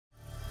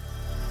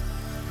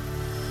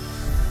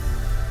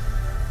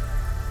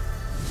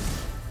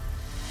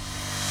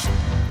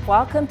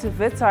Welcome to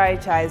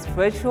WRHI's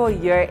virtual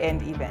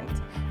year-end event.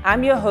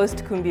 I'm your host,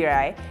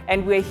 WRHI,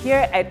 and we're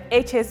here at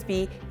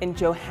HSB in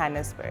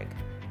Johannesburg.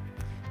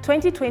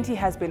 2020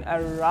 has been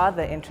a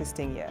rather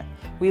interesting year.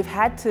 We've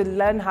had to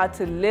learn how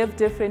to live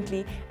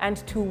differently and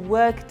to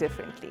work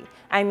differently.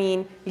 I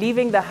mean,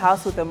 leaving the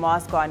house with a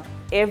mask on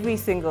every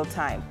single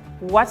time.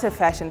 What a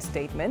fashion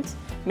statement.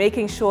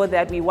 Making sure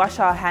that we wash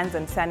our hands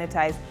and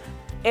sanitize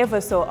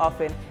ever so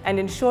often, and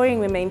ensuring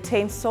we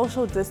maintain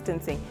social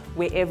distancing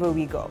wherever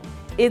we go.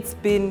 It's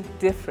been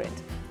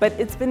different, but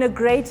it's been a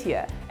great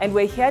year, and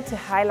we're here to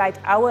highlight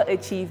our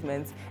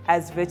achievements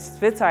as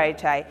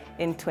WRHI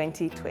in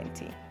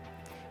 2020.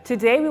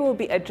 Today we will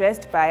be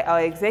addressed by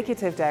our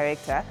Executive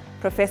Director,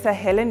 Professor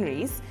Helen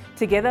Rees,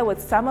 together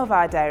with some of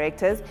our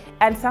directors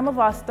and some of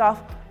our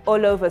staff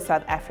all over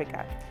South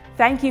Africa.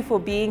 Thank you for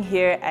being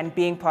here and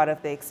being part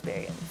of the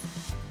experience.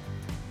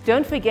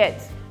 Don't forget,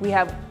 we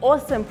have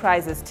awesome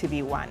prizes to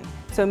be won,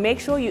 so make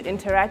sure you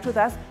interact with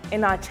us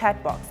in our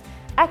chat box.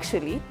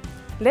 Actually,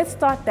 let's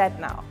start that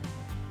now.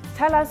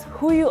 Tell us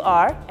who you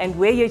are and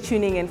where you're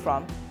tuning in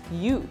from.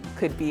 You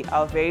could be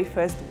our very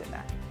first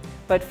winner.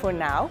 But for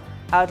now,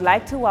 I would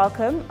like to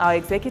welcome our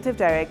Executive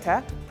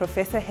Director,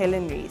 Professor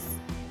Helen Rees.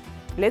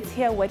 Let's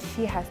hear what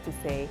she has to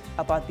say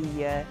about the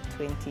year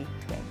 2020.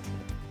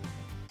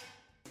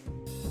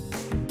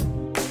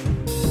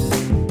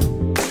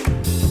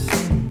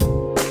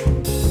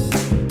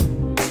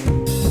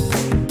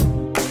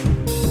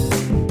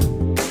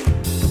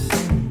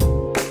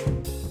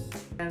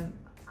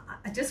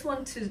 I just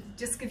want to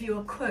give you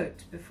a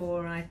quote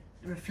before I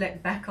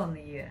reflect back on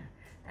the year,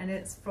 and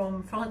it's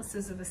from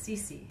Francis of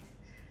Assisi,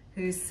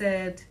 who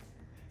said,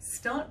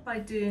 "Start by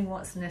doing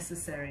what's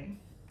necessary,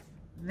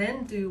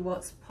 then do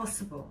what's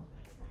possible,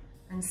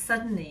 and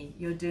suddenly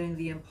you're doing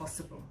the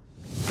impossible."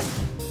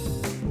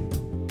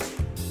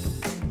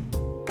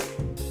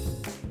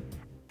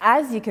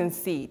 As you can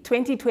see,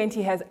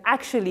 2020 has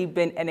actually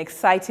been an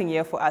exciting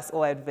year for us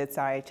all at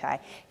WRHI.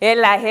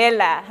 Hela,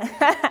 hela!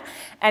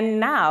 And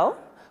now,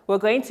 we're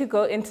going to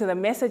go into the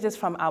messages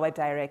from our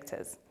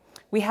directors.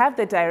 We have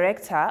the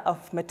Director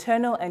of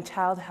Maternal and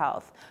Child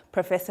Health,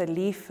 Professor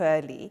Lee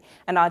Furley,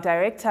 and our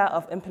Director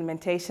of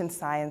Implementation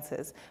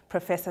Sciences,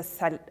 Professor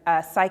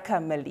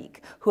Saika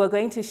Malik, who are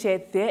going to share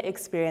their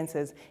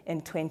experiences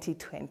in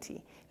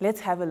 2020.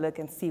 Let's have a look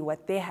and see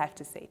what they have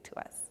to say to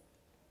us.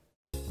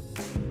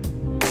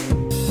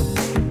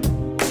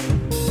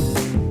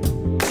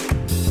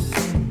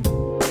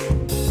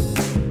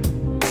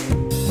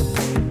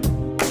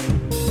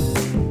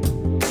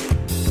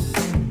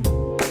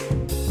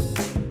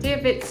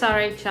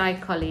 WRHI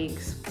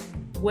colleagues,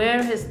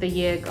 where has the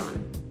year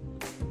gone?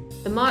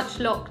 The March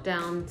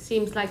lockdown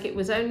seems like it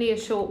was only a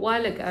short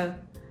while ago,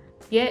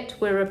 yet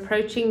we're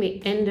approaching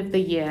the end of the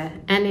year,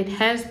 and it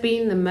has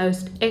been the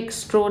most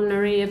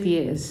extraordinary of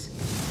years.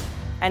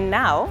 And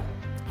now,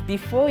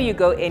 before you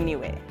go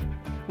anywhere,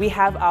 we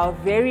have our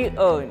very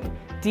own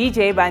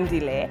DJ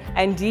Bandile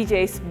and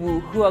DJ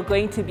Sbu, who are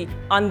going to be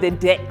on the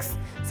decks.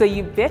 So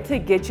you better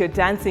get your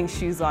dancing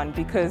shoes on,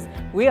 because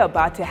we're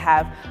about to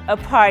have a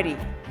party.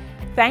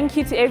 Thank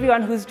you to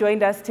everyone who's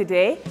joined us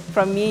today.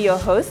 From me, your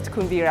host,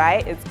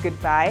 WRHI, it's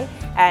goodbye.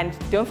 And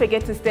don't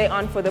forget to stay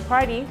on for the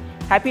party.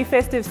 Happy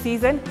festive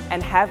season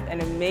and have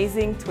an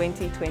amazing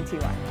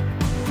 2021.